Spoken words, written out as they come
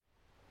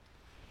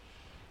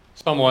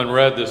Someone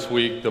read this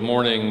week the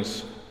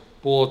morning's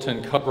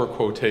bulletin cover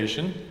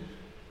quotation,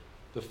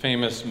 the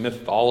famous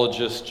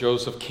mythologist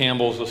Joseph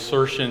Campbell's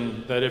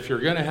assertion that if you're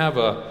going to have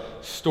a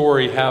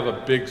story, have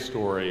a big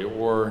story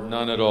or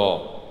none at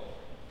all.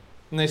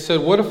 And they said,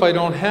 what if I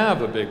don't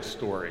have a big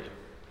story?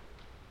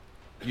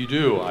 You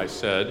do, I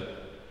said.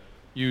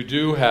 You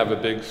do have a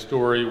big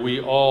story.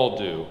 We all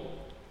do.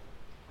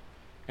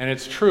 And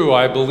it's true,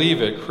 I believe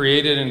it.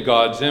 Created in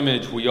God's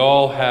image, we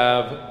all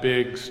have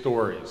big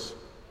stories.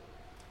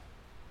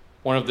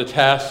 One of the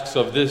tasks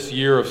of this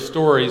year of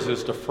stories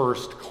is to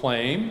first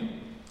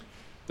claim,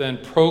 then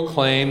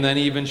proclaim, then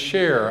even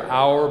share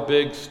our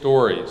big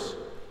stories,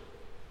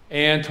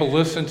 and to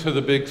listen to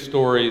the big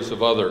stories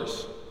of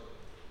others.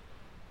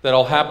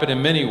 That'll happen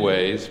in many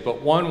ways,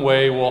 but one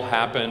way will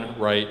happen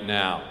right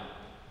now.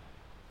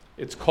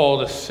 It's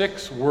called a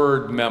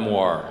 6-word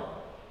memoir,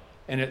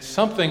 and it's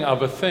something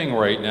of a thing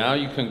right now.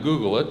 You can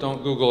Google it.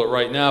 Don't Google it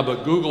right now,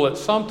 but Google it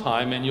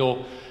sometime, and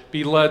you'll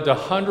be led to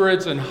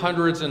hundreds and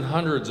hundreds and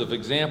hundreds of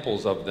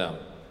examples of them.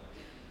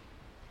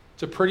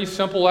 It's a pretty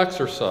simple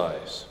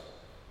exercise.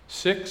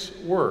 6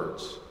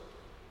 words.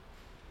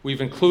 We've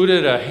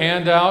included a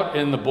handout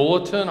in the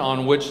bulletin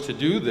on which to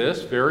do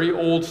this, very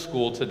old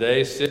school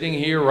today, sitting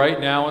here right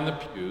now in the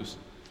pews.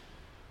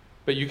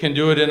 But you can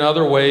do it in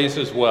other ways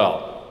as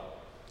well.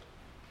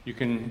 You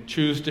can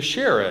choose to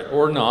share it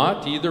or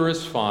not. Either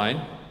is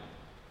fine.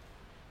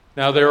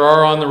 Now, there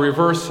are on the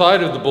reverse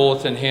side of the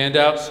bulletin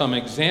handout some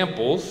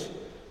examples,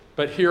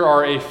 but here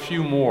are a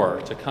few more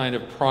to kind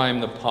of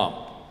prime the pump.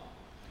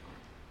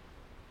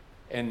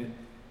 And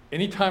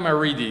anytime I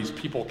read these,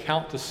 people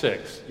count to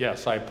 6.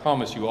 Yes, I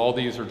promise you, all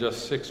these are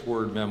just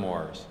 6-word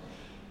memoirs.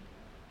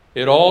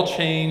 It all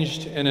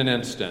changed in an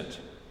instant.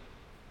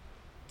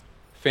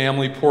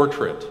 Family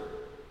portrait.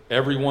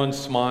 Everyone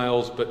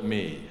smiles but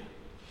me.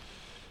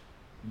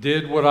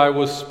 Did what I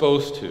was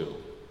supposed to.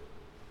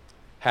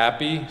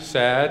 Happy,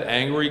 sad,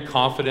 angry,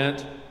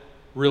 confident,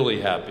 really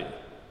happy.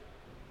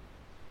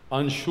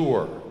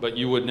 Unsure, but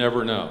you would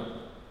never know.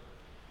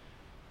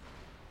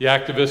 The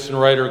activist and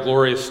writer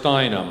Gloria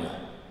Steinem,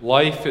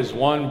 life is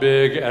one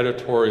big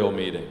editorial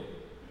meeting.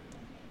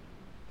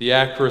 The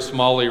actress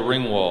Molly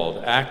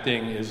Ringwald,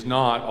 acting is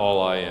not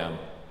all I am.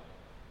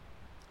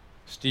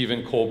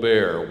 Stephen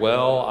Colbert,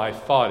 well, I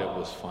thought it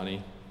was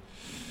funny.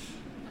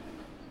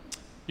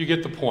 You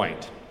get the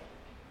point.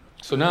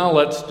 So now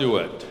let's do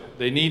it.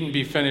 They needn't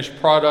be finished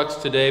products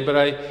today, but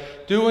I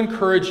do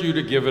encourage you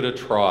to give it a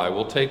try.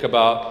 We'll take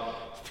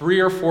about 3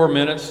 or 4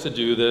 minutes to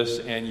do this,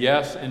 and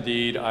yes,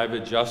 indeed, I've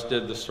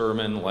adjusted the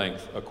sermon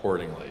length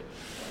accordingly.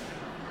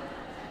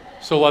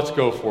 So let's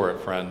go for it,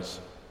 friends.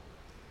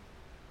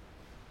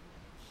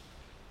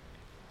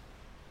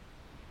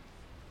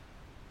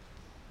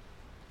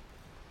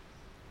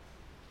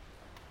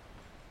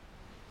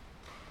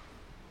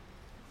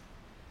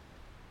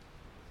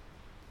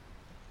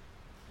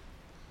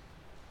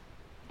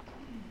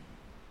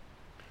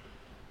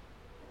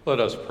 Let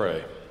us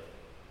pray.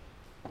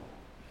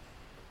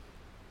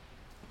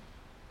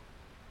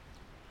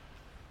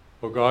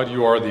 O God,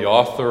 you are the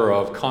author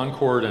of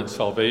concord and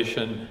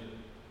salvation.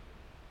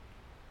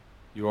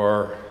 You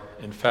are,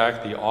 in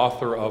fact, the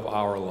author of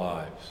our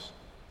lives.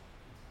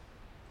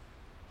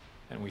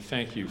 And we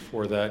thank you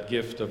for that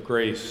gift of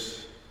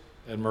grace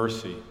and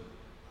mercy.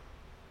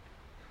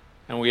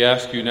 And we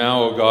ask you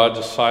now, O God,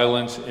 to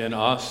silence in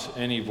us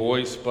any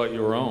voice but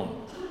your own.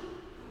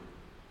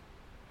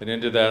 And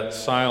into that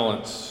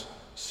silence,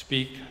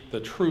 speak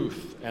the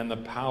truth and the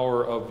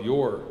power of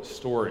your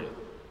story,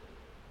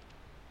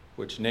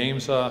 which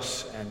names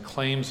us and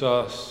claims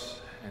us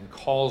and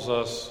calls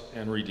us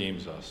and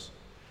redeems us.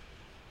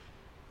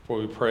 For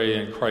we pray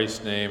in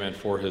Christ's name and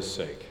for his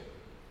sake.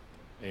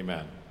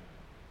 Amen.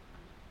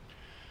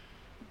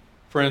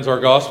 Friends, our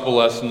gospel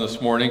lesson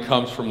this morning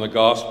comes from the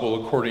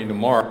gospel according to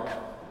Mark,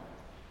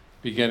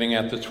 beginning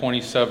at the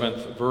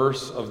 27th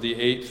verse of the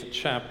 8th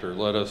chapter.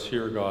 Let us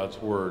hear God's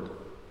word.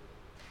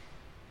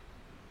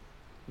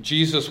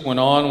 Jesus went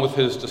on with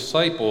his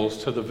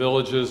disciples to the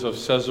villages of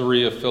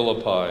Caesarea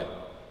Philippi.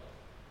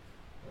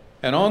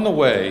 And on the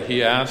way,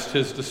 he asked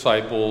his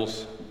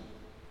disciples,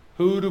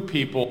 "Who do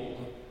people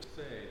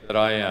say that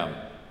I am?"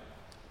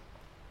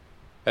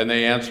 And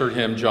they answered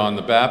him, "John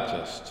the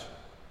Baptist,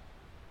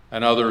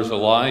 and others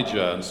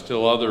Elijah, and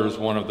still others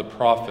one of the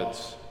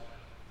prophets."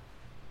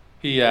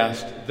 He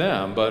asked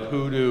them, "But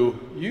who do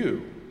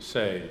you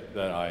say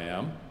that I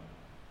am?"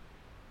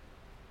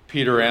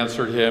 Peter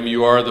answered him,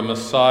 "You are the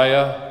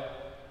Messiah."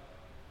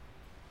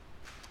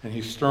 And he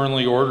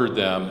sternly ordered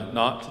them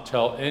not to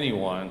tell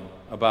anyone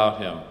about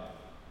him.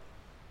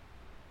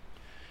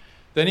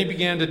 Then he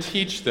began to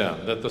teach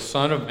them that the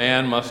Son of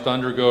Man must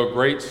undergo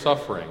great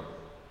suffering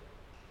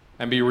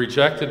and be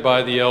rejected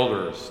by the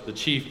elders, the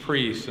chief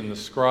priests, and the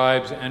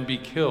scribes, and be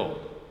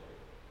killed,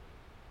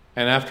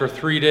 and after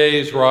 3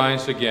 days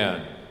rise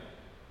again.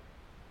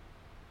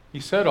 He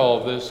said all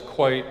of this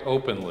quite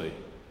openly.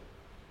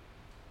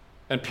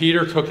 And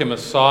Peter took him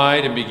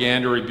aside and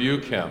began to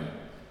rebuke him.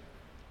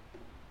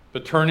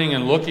 But turning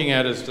and looking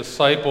at his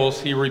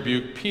disciples, he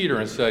rebuked Peter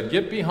and said,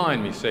 "Get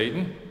behind me,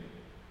 Satan,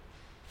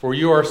 for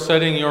you are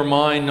setting your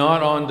mind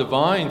not on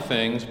divine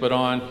things, but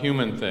on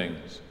human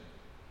things."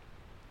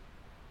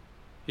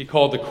 He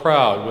called the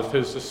crowd with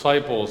his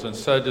disciples and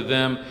said to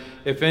them,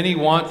 "If any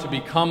want to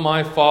become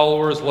my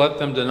followers, let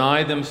them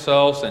deny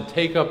themselves and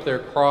take up their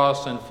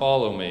cross and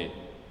follow me.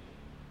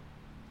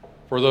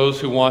 For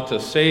those who want to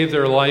save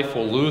their life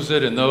will lose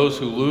it, and those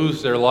who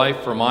lose their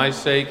life for my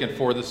sake and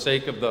for the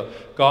sake of the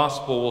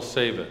gospel will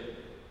save it.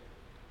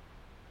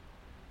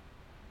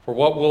 For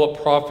what will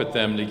it profit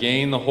them to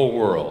gain the whole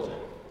world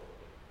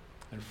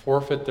and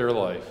forfeit their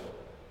life?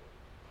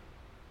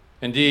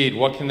 Indeed,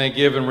 what can they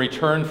give in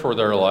return for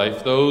their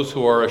life? Those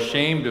who are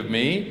ashamed of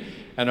me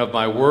and of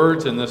my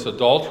words in this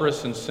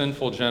adulterous and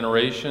sinful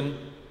generation,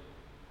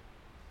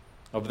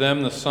 of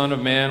them the Son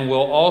of Man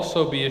will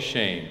also be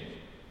ashamed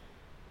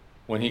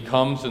when he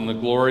comes in the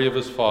glory of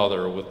his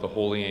Father with the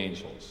holy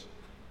angels."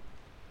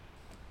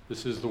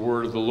 This is the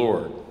word of the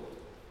Lord.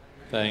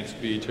 Thanks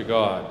be to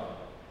God.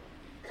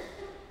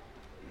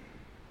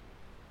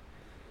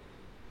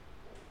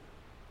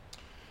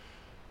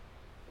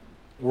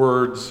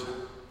 Words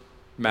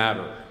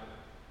matter.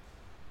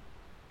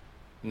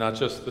 Not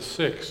just the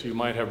 6 you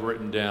might have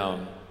written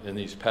down in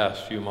these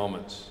past few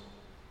moments.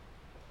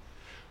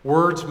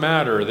 Words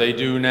matter. They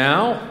do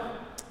now.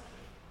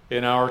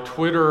 In our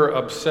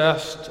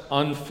Twitter-obsessed,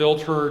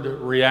 unfiltered,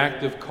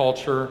 reactive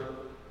culture,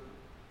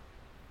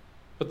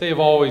 but they have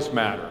always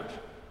mattered.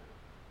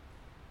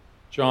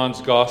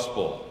 John's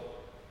Gospel,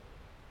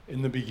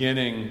 in the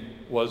beginning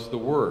was the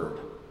Word.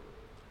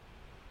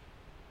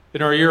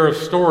 In our year of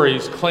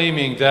stories,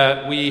 claiming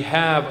that we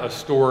have a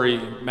story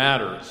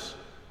matters,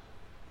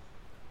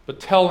 but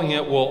telling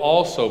it will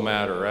also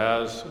matter,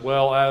 as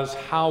well as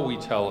how we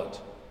tell it.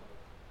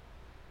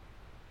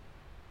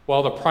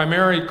 While the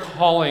primary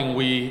calling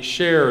we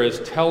share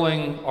is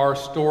telling our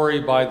story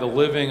by the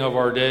living of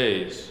our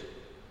days,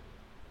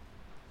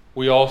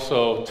 we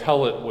also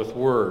tell it with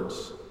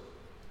words.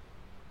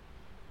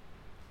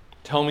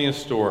 Tell me a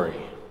story.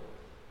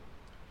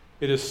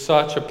 It is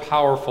such a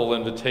powerful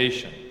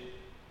invitation.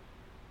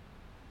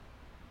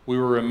 We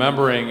were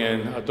remembering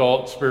in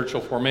adult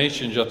spiritual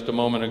formation just a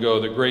moment ago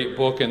the great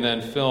book and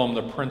then film,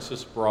 The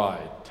Princess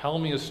Bride. Tell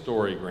me a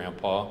story,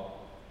 Grandpa.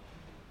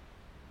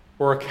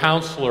 Or a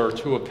counselor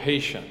to a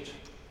patient,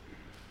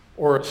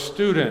 or a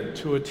student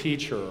to a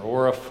teacher,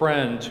 or a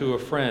friend to a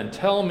friend.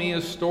 Tell me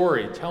a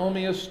story. Tell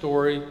me a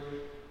story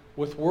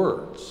with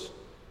words.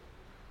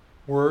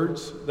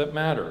 Words that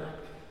matter.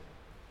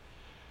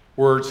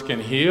 Words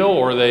can heal,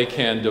 or they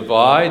can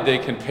divide. They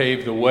can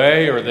pave the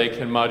way, or they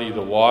can muddy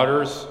the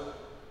waters.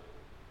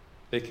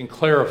 They can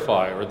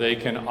clarify, or they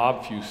can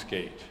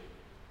obfuscate.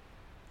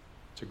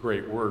 It's a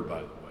great word, by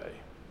the way.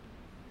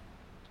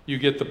 You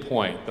get the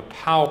point. The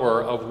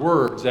power of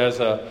words as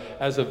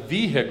a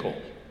vehicle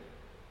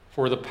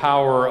for the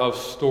power of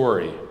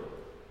story.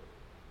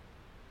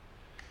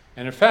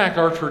 And in fact,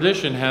 our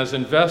tradition has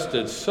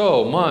invested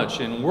so much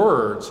in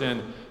words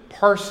and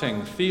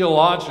parsing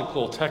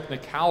theological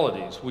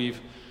technicalities.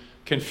 We've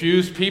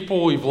confused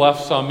people, we've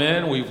left some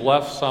in, we've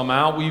left some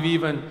out, we've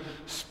even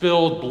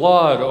spilled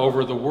blood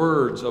over the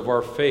words of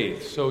our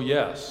faith. So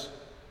yes,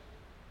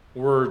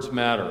 words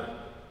matter.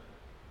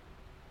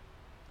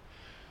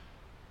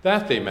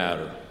 That they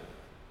matter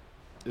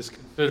is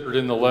considered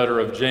in the letter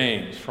of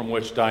James, from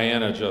which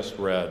Diana just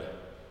read.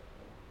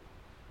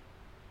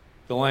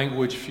 The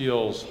language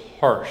feels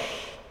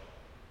harsh,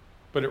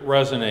 but it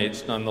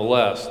resonates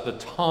nonetheless. The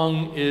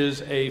tongue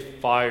is a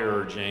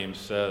fire, James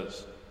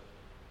says,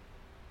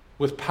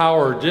 with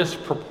power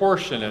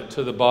disproportionate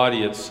to the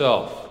body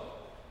itself.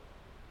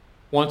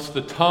 Once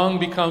the tongue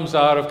becomes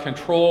out of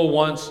control,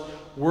 once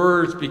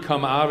words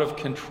become out of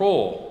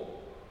control,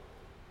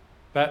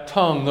 that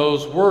tongue,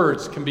 those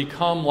words, can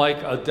become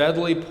like a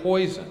deadly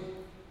poison.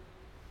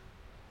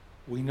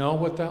 We know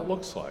what that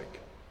looks like.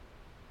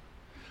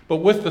 But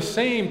with the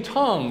same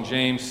tongue,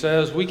 James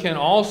says, we can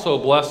also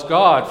bless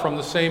God. From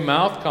the same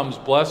mouth comes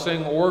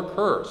blessing or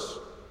curse,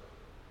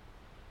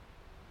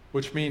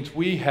 which means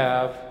we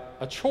have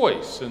a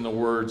choice in the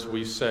words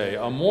we say,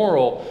 a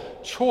moral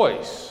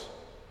choice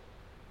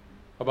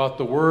about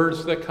the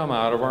words that come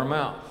out of our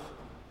mouth.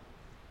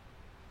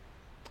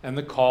 And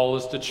the call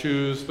is to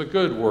choose the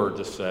good word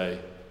to say.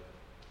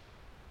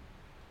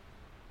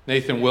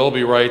 Nathan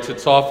Wilby writes,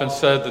 "It's often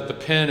said that the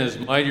pen is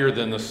mightier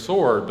than the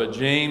sword, but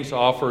James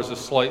offers a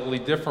slightly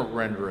different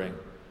rendering,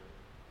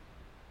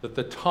 that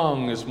the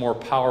tongue is more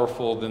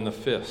powerful than the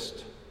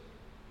fist."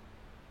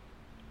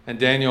 And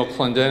Daniel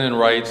Clendenin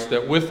writes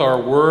that with our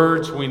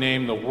words we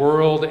name the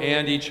world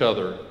and each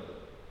other.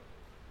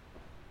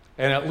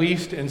 And at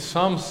least in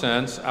some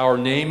sense, our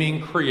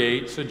naming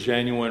creates a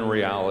genuine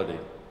reality.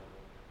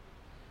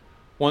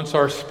 Once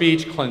our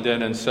speech,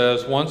 Clendenin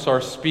says, once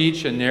our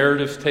speech and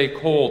narratives take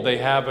hold, they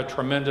have a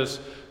tremendous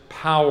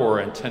power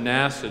and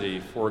tenacity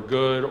for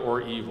good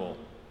or evil.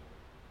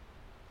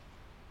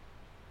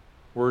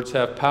 Words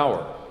have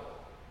power.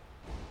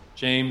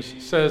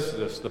 James says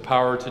this, the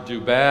power to do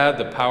bad,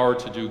 the power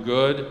to do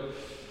good.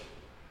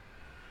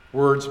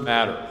 Words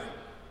matter,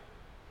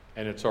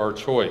 and it's our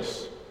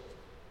choice.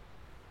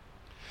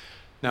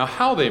 Now,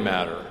 how they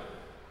matter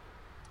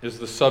is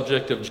the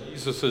subject of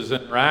Jesus'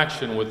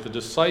 interaction with the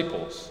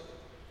disciples.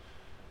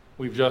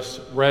 We've just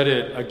read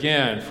it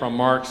again from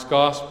Mark's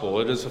Gospel.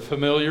 It is a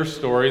familiar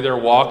story. They're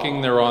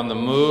walking, they're on the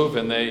move,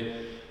 and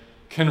they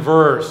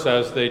converse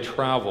as they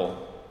travel.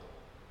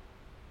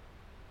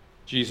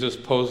 Jesus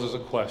poses a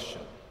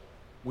question.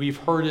 We've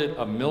heard it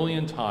a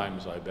million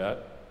times, I bet.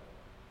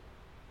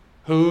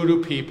 Who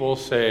do people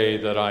say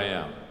that I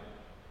am?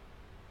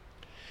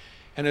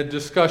 And a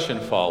discussion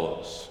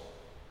follows.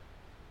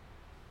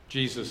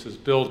 Jesus is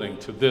building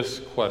to this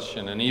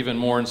question, an even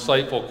more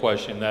insightful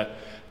question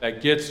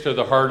that gets to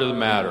the heart of the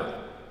matter.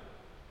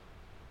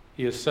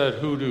 He has said,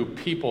 who do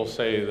people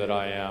say that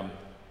I am?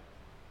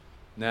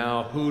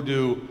 Now, who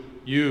do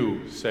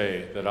you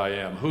say that I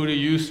am? Who do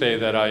you say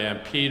that I am,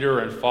 Peter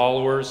and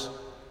followers?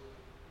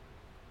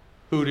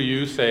 Who do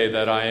you say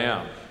that I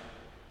am?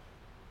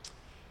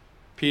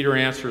 Peter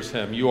answers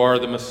him, you are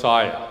the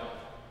Messiah.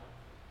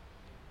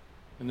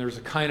 And there's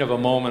a kind of a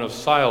moment of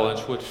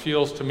silence, which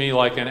feels to me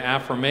like an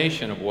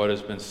affirmation of what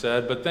has been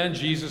said. But then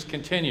Jesus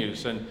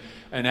continues, and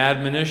an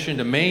admonition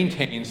to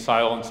maintain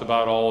silence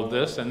about all of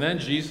this. And then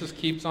Jesus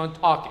keeps on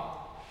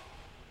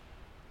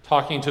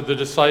talking to the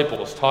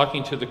disciples,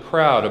 talking to the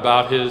crowd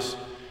about his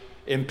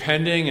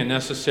impending and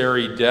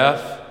necessary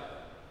death.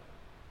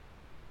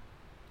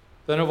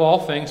 Then of all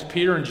things,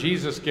 Peter and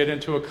Jesus get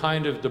into a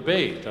kind of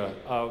debate,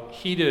 a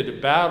heated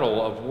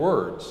battle of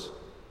words.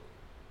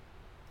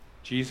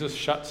 Jesus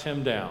shuts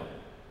him down.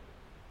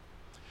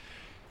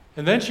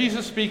 And then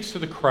Jesus speaks to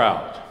the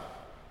crowd,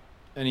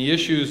 and he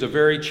issues a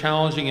very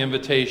challenging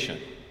invitation.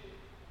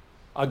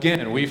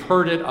 Again, we've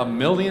heard it a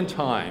million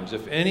times.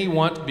 If any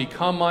want to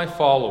become my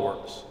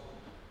followers,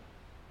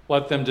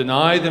 let them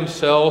deny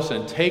themselves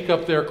and take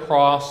up their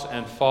cross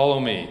and follow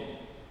me.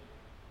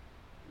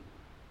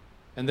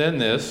 And then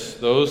this,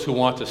 those who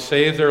want to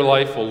save their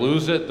life will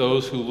lose it.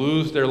 Those who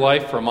lose their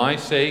life for my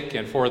sake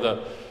and for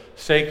the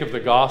sake of the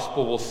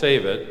gospel will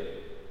save it.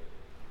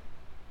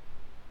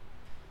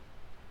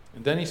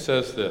 And then he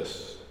says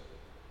this,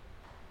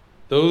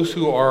 those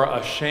who are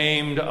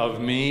ashamed of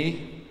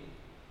me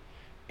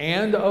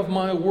and of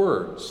my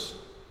words,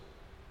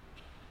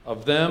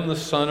 of them the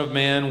Son of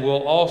Man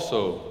will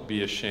also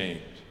be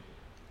ashamed.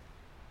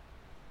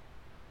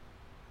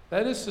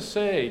 That is to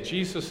say,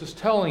 Jesus is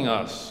telling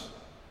us,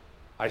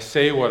 I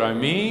say what I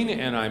mean,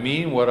 and I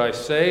mean what I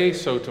say,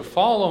 so to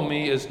follow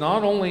me is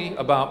not only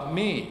about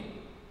me,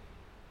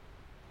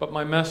 but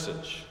my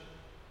message.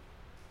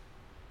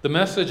 The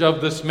message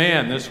of this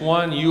man, this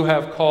one you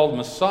have called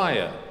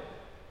Messiah,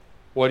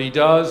 what he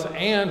does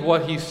and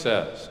what he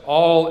says,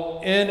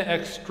 all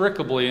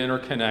inextricably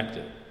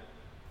interconnected.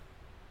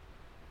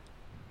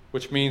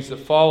 Which means that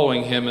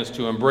following him is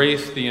to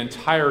embrace the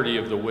entirety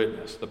of the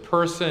witness, the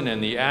person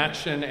and the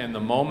action and the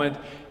moment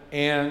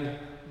and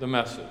the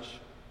message.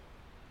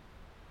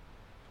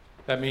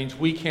 That means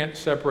we can't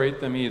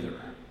separate them either.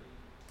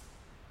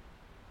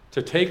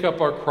 To take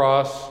up our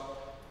cross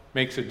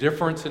makes a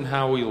difference in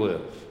how we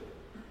live.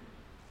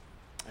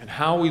 And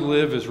how we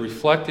live is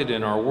reflected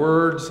in our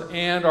words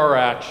and our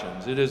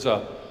actions. It is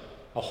a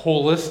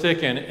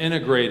holistic and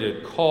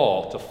integrated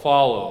call to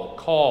follow,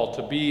 call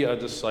to be a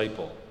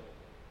disciple.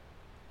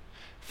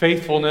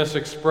 Faithfulness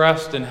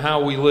expressed in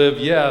how we live,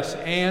 yes,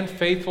 and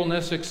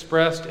faithfulness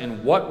expressed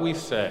in what we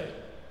say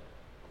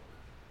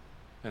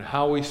and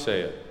how we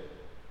say it.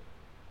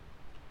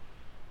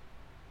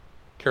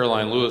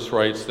 Caroline Lewis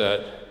writes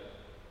that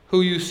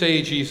who you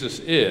say Jesus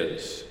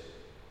is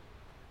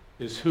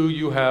who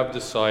you have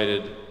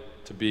decided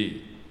to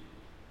be.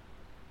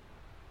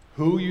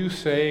 Who you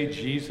say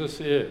Jesus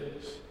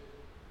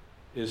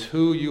is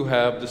who you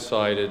have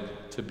decided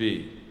to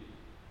be.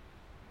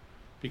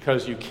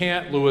 Because you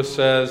can't, Lewis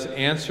says,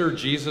 answer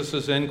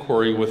Jesus'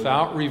 inquiry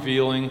without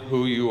revealing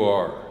who you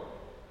are.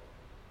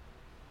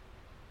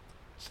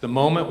 It's the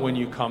moment when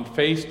you come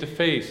face to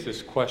face,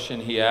 this question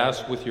he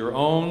asks, with your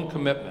own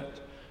commitment,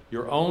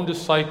 your own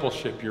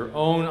discipleship, your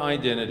own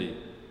identity.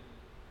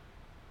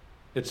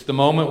 It's the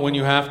moment when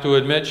you have to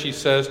admit, she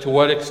says, to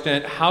what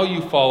extent how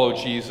you follow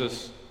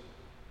Jesus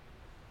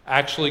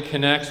actually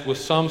connects with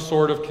some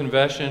sort of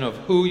confession of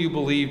who you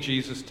believe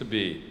Jesus to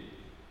be.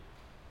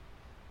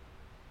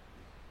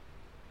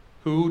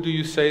 Who do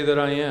you say that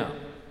I am?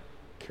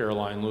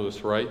 Caroline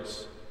Lewis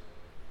writes,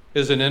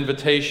 is an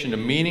invitation to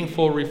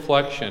meaningful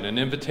reflection, an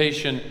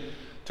invitation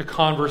to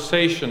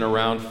conversation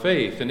around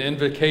faith, an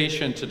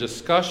invitation to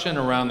discussion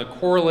around the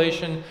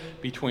correlation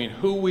between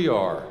who we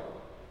are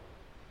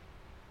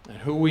and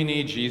who we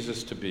need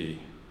Jesus to be.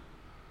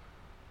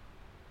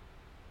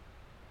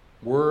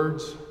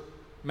 Words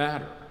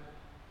matter.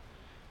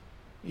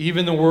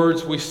 Even the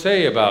words we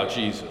say about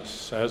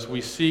Jesus as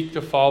we seek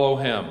to follow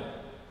him.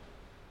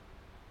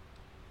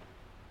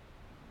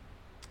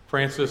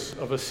 Francis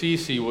of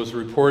Assisi was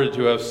reported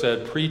to have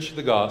said, preach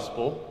the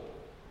gospel,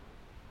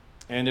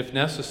 and if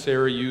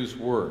necessary, use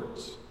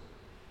words.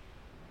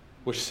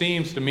 which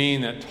seems to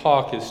mean that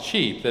talk is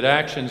cheap, that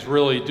actions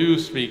really do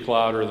speak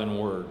louder than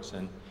words,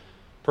 and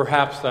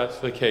perhaps that's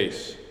the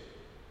case.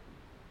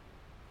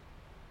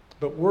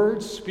 But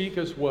words speak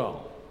as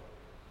well.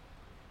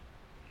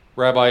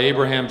 Rabbi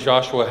Abraham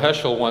Joshua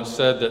Heschel once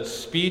said that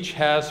speech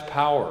has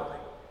power.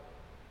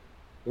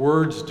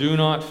 Words do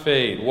not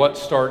fade. What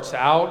starts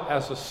out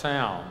as a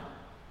sound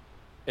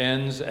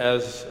ends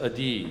as a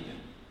deed.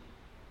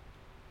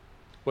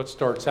 What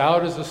starts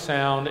out as a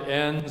sound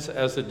ends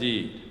as a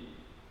deed.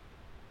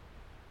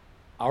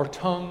 Our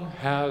tongue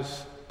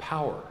has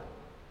power.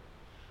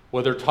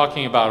 Whether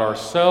talking about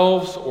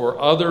ourselves or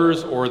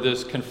others or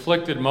this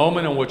conflicted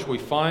moment in which we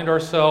find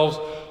ourselves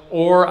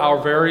or our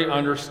very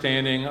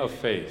understanding of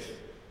faith.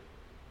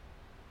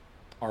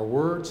 Our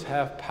words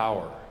have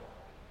power.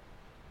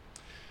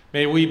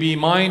 May we be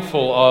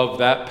mindful of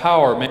that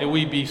power. May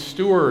we be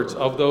stewards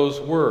of those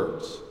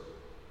words.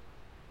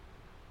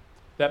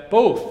 That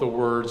both the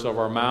words of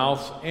our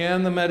mouths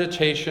and the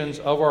meditations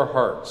of our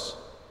hearts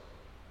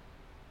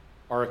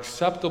are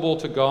acceptable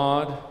to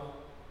God,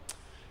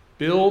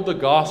 build the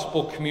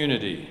gospel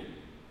community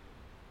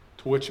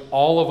to which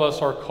all of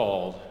us are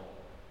called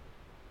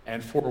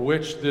and for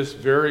which this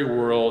very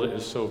world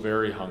is so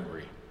very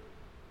hungry.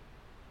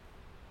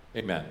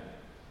 Amen.